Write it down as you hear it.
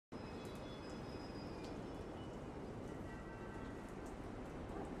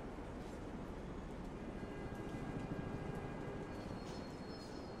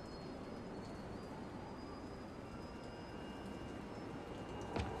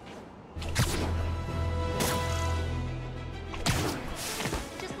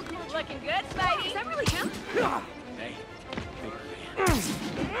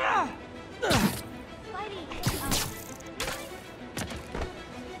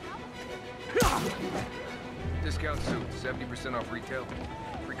Discount suit, 70% off retail.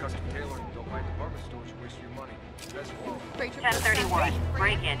 Free custom tailoring. Don't buy department stores, you waste your money. Best one. 1031.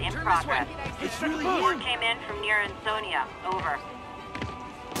 Break-in in progress. It's really Report came in from near Ansonia. Over.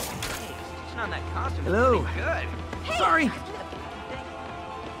 Hey, stitching on that costume is Hello. pretty good. Hey. Sorry.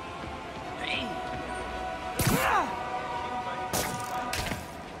 Hey.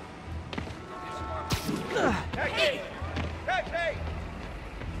 Hey! Hey! Hey!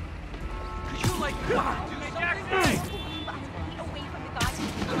 Could you like do Away from the guy.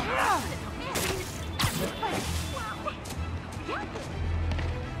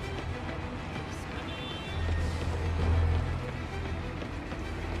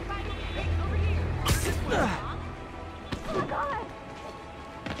 Over here. Oh my God.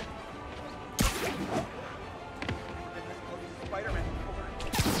 Spider-Man before.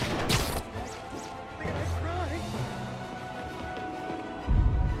 Look at this ride.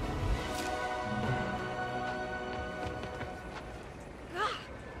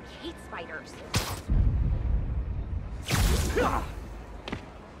 Hate spiders.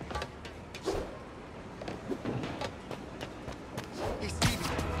 Hey, Stevie,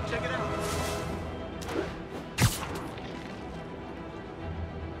 check it out.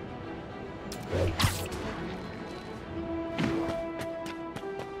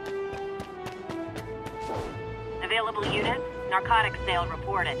 Available units. Narcotics sale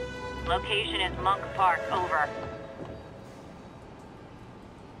reported. Location is Monk Park. Over.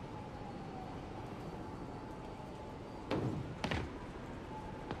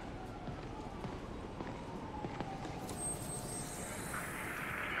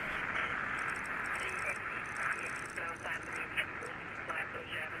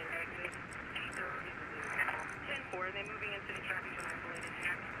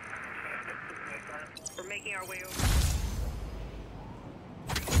 We're making our way over.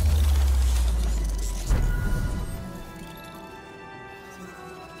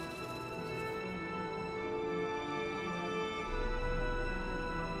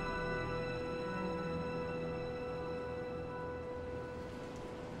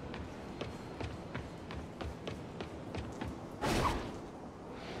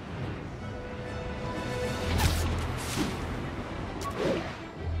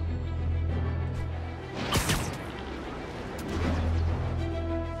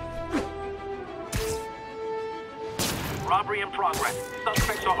 Robbery in progress.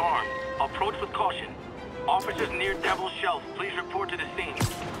 Suspects are armed. Approach with caution. Officers near Devil's Shelf, please report to the scene.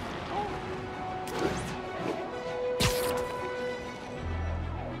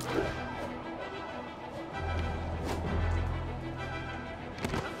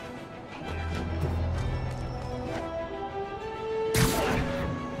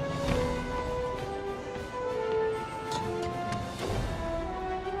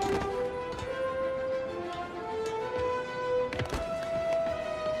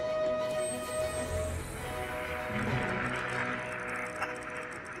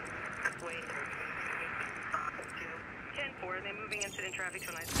 Moving incident traffic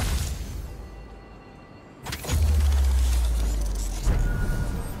tonight.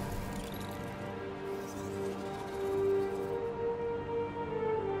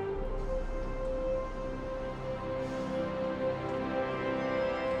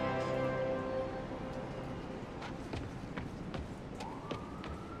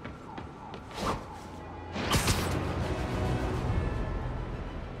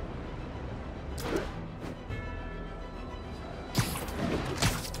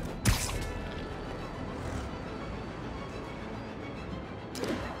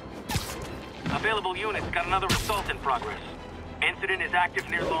 Available units got another assault in progress. Incident is active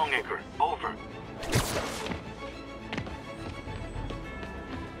near Longacre. Over.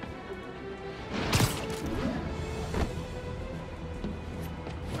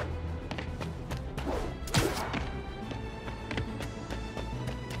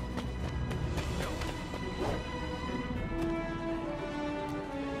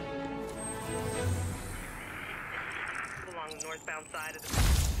 Along the northbound side of the...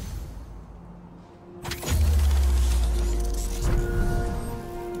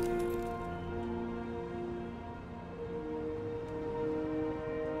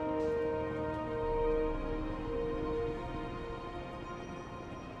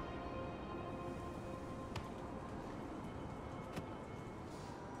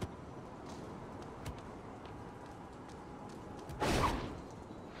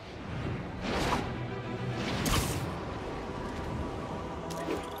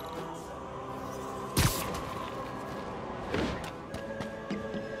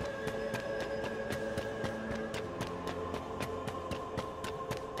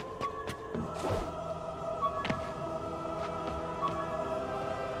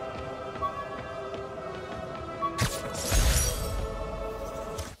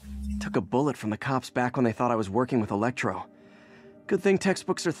 took a bullet from the cops back when they thought I was working with Electro. Good thing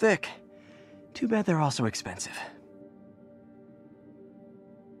textbooks are thick. Too bad they're also expensive.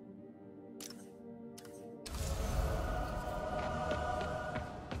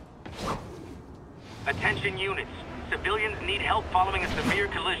 Attention units. Civilians need help following a severe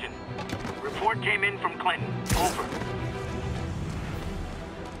collision. Report came in from Clinton. Over.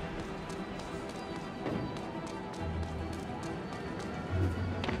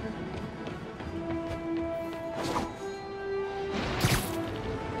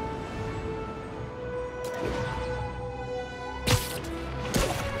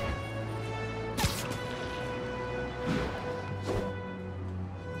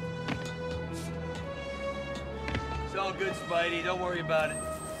 It's all good, Spidey. Don't worry about it.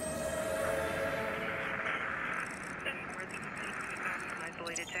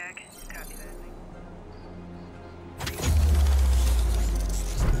 Isolated tag. Copy that.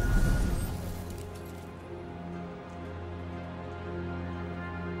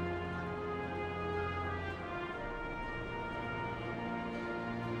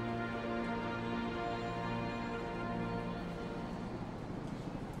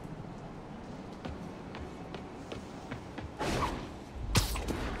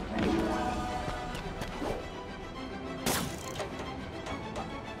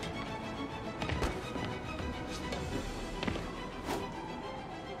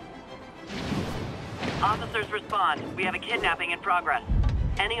 Officers respond. We have a kidnapping in progress.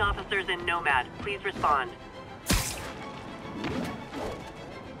 Any officers in Nomad, please respond.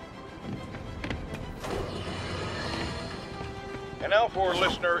 And now for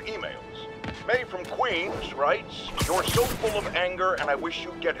listener emails. May from Queens writes, "You're so full of anger and I wish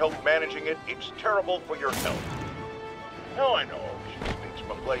you'd get help managing it. It's terrible for your health." Now I know she speaks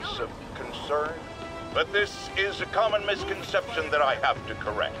from a place of concern, but this is a common misconception that I have to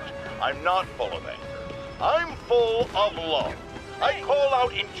correct. I'm not full of anger. I'm full of love. I call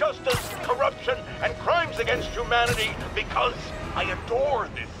out injustice, corruption, and crimes against humanity because I adore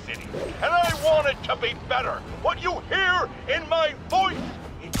this city, and I want it to be better. What you hear in my voice,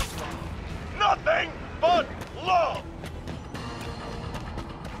 it's nothing but love.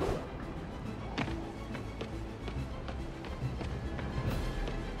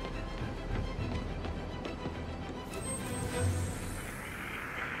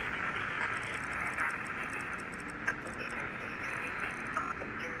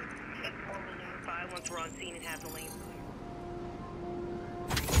 Once we're on scene and have the lane.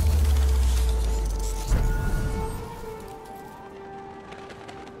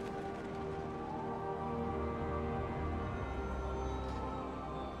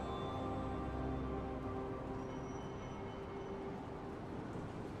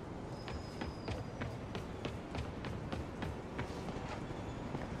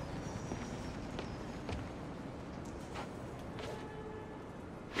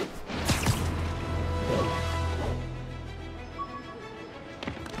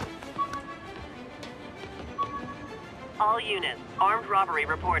 All units, armed robbery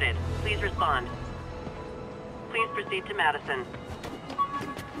reported. Please respond. Please proceed to Madison.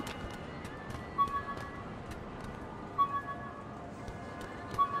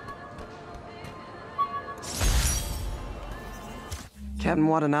 Captain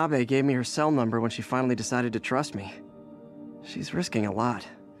Watanabe gave me her cell number when she finally decided to trust me. She's risking a lot.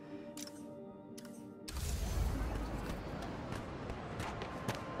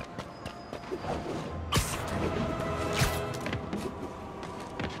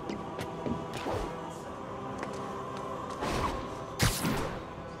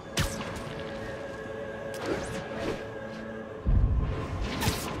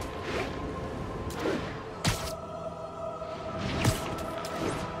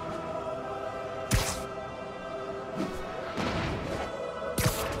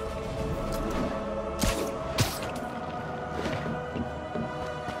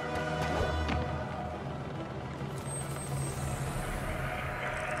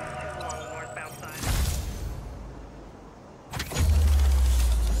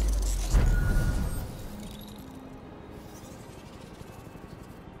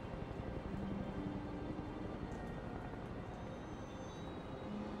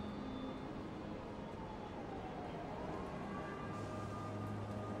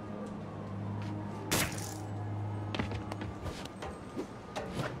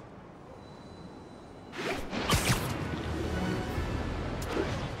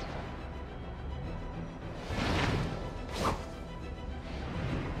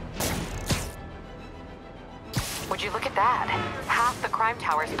 Would you look at that? Half the crime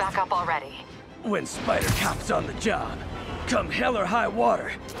tower's back up already. When Spider Cop's on the job. Come hell or high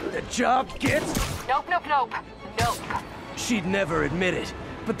water, the job gets... Nope. She'd never admit it,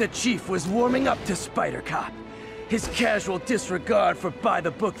 but the chief was warming up to Spider Cop. His casual disregard for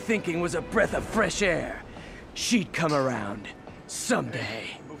by-the-book thinking was a breath of fresh air. She'd come around.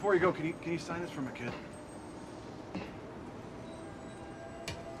 Someday. Before you go, can you sign this for my kid?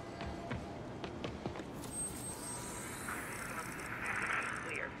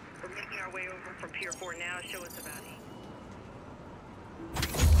 Clear. We're making our way over from Pier 4 now. Show us about 8.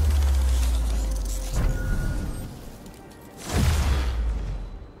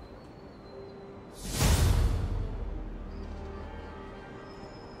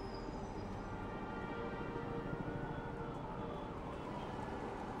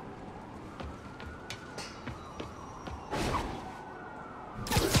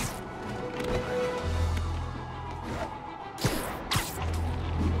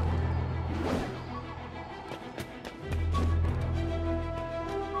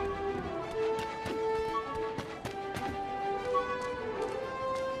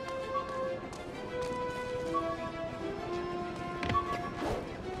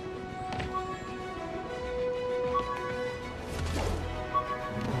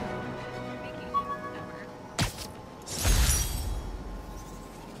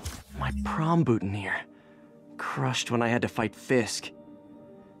 Prom boutonniere. Crushed when I had to fight Fisk.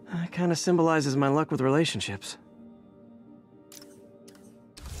 Kinda symbolizes my luck with relationships.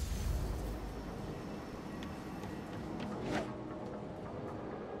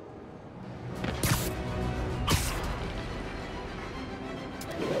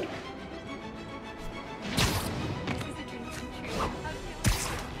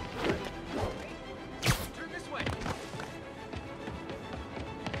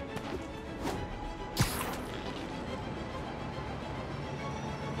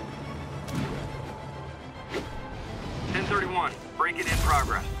 Break-in in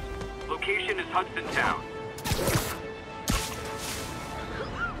progress. Location is Hudson Town.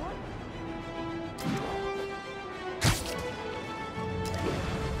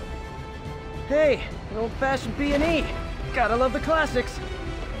 Hey, an old-fashioned B&E. Gotta love the classics.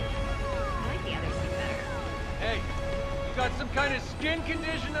 I like the others better. Hey, you got some kind of skin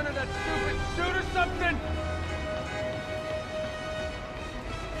condition under that stupid suit or something?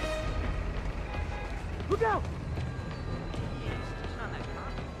 Look out! It's not that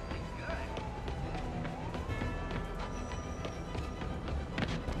costume. Good.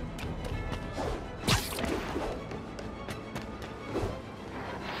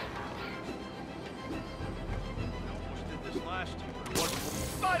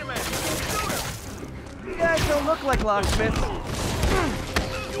 Spider-Man! Shoot him! You guys don't look like locksmiths.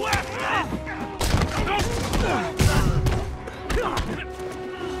 You ass!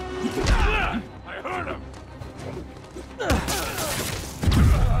 I heard him!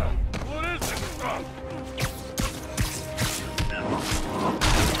 What is it?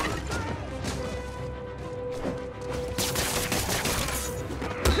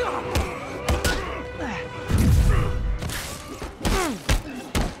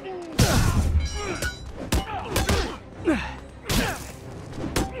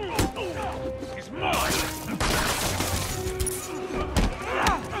 He's mine!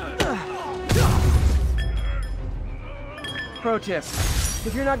 Pro tip.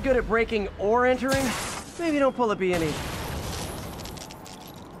 If you're not good at breaking or entering, maybe don't pull a B&E.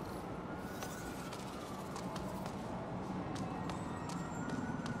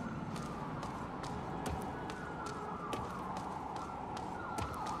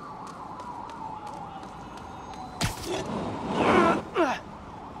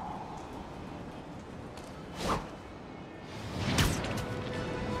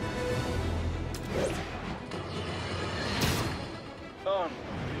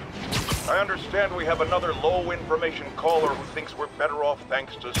 I understand we have another low-information caller who thinks we're better off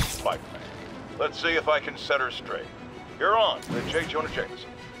thanks to Spider-Man. Let's see if I can set her straight. You're on, J. Jonah Jameson.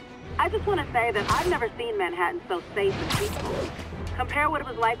 I just want to say that I've never seen Manhattan so safe and peaceful. Compare what it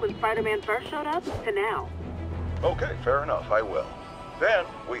was like when Spider-Man first showed up to now. Okay, fair enough, I will. Then,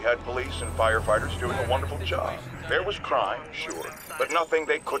 we had police and firefighters doing a wonderful job. There was crime, sure, but nothing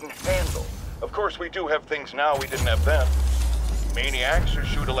they couldn't handle. Of course, we do have things now we didn't have then. Maniacs who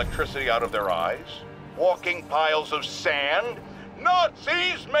shoot electricity out of their eyes, walking piles of sand,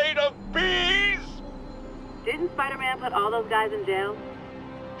 Nazis made of bees! Didn't Spider-Man put all those guys in jail?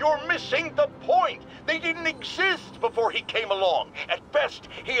 You're missing the point! They didn't exist before he came along. At best,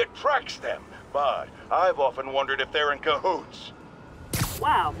 he attracts them. But I've often wondered if they're in cahoots.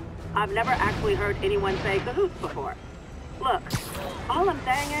 Wow, I've never actually heard anyone say cahoots before. Look, all I'm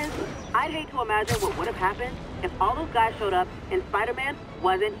saying is, I'd hate to imagine what would have happened if all those guys showed up and Spider-Man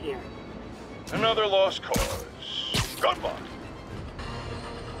wasn't here. Another lost cause. Good luck.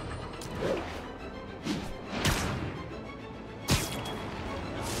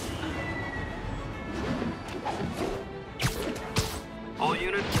 All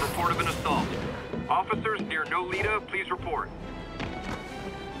units, report of an assault. Officers near Nolita, please report.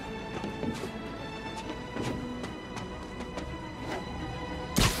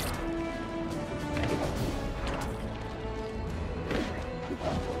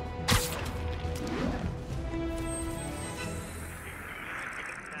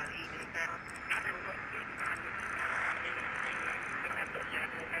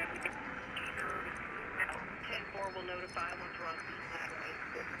 Will notify once we're on speed.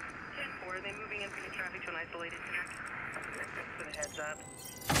 10-4, are they moving in for the traffic to an isolated area? For the heads up.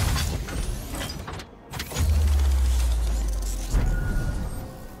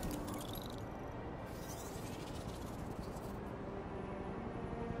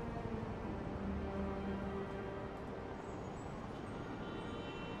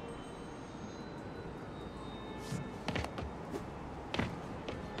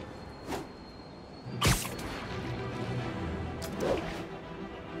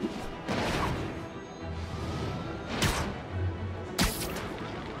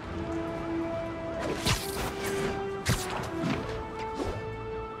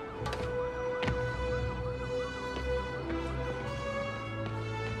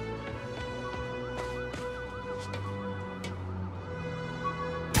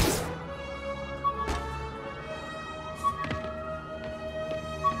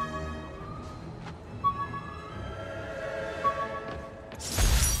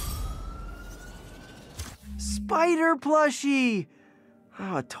 Spider plushie!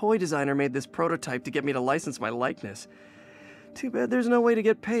 Oh, a toy designer made this prototype to get me to license my likeness. Too bad there's no way to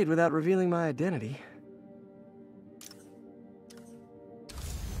get paid without revealing my identity.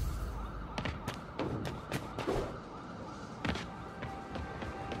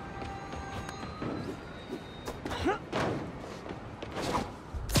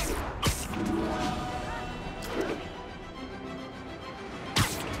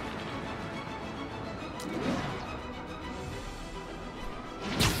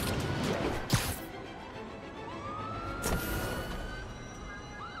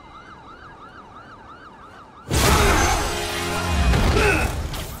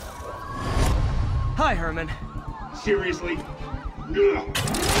 Hi, Herman. Seriously? Give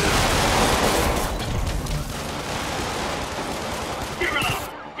it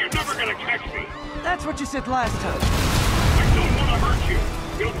up! You're never gonna catch me! That's what you said last time. I don't want to hurt you!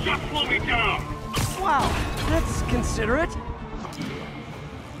 You'll just slow me down! Wow, that's considerate.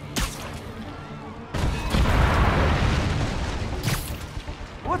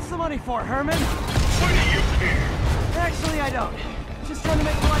 What's the money for, Herman? Why do you care? Actually, I don't. Just trying to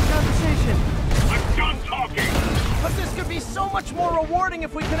make polite conversation. I'm done talking! But this could be so much more rewarding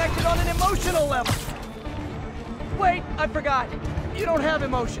if we connected on an emotional level. Wait, I forgot. You don't have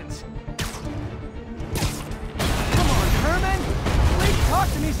emotions. Come on, Herman. Please talk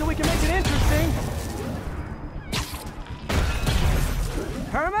to me so we can make it interesting.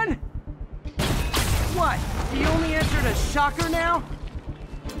 Herman? What? You only answered a shocker now?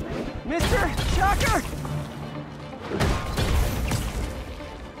 Mr. Shocker?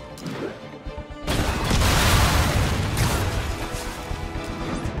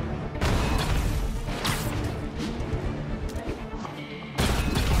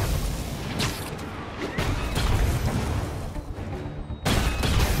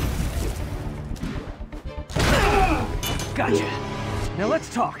 Gotcha. Now let's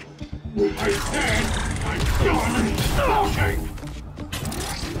talk. I said I'm done talking!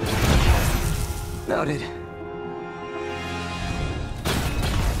 Noted.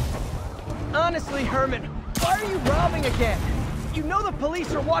 Honestly, Herman, why are you robbing again? You know the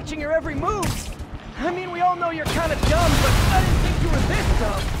police are watching your every move. I mean, we all know you're kind of dumb, but I didn't think you were this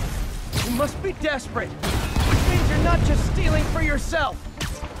dumb. You must be desperate, which means you're not just stealing for yourself.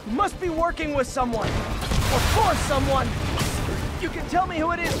 You must be working with someone, or for someone. You can tell me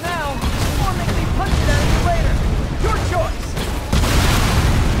who it is now, or make me punch it at you later. Your choice.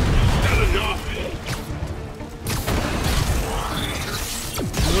 That's enough!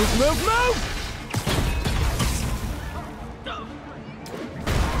 Move, move, move!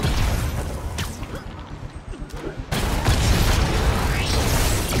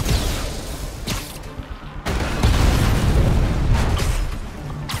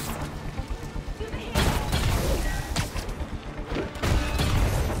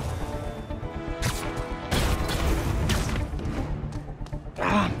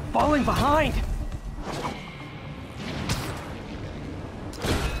 falling behind!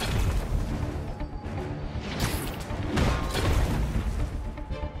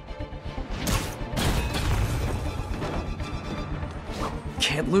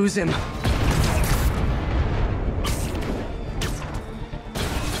 Can't lose him.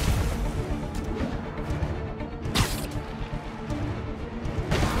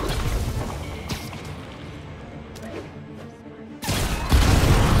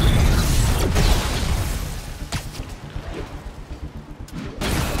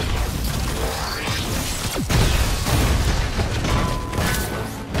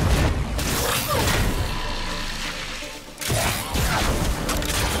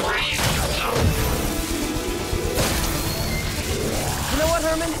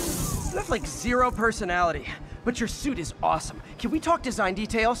 You have like zero personality, but your suit is awesome. Can we talk design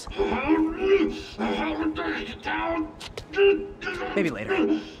details? Maybe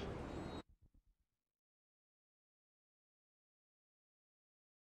later.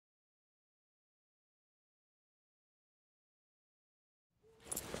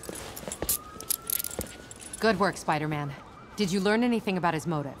 Good work, Spider-Man. Did you learn anything about his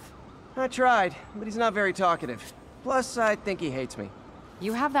motive? I tried, but he's not very talkative. Plus, I think he hates me.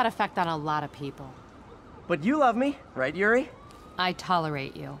 You have that effect on a lot of people. But you love me, right, Yuri? I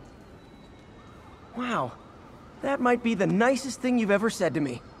tolerate you. Wow. That might be the nicest thing you've ever said to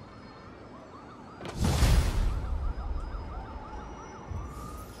me.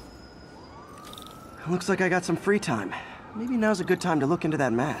 Looks like I got some free time. Maybe now's a good time to look into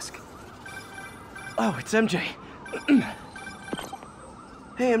that mask. Oh, it's MJ.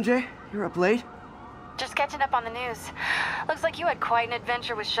 Hey, MJ. You're up late? Just catching up on the news. Looks like you had quite an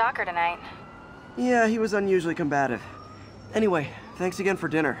adventure with Shocker tonight. Yeah, he was unusually combative. Anyway, thanks again for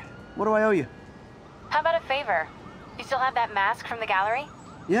dinner. What do I owe you? How about a favor? You still have that mask from the gallery?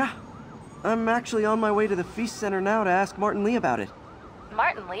 Yeah. I'm actually on my way to the Feast Center now to ask Martin Lee about it.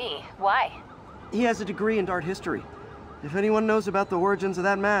 Martin Lee? Why? He has a degree in art history. If anyone knows about the origins of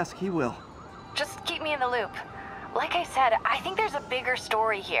that mask, he will. Just keep me in the loop. Like I said, I think there's a bigger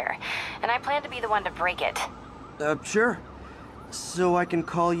story here, and I plan to be the one to break it. Sure. So I can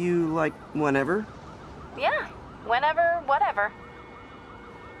call you, like, whenever? Yeah, whenever, whatever.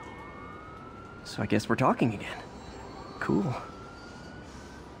 So I guess we're talking again. Cool.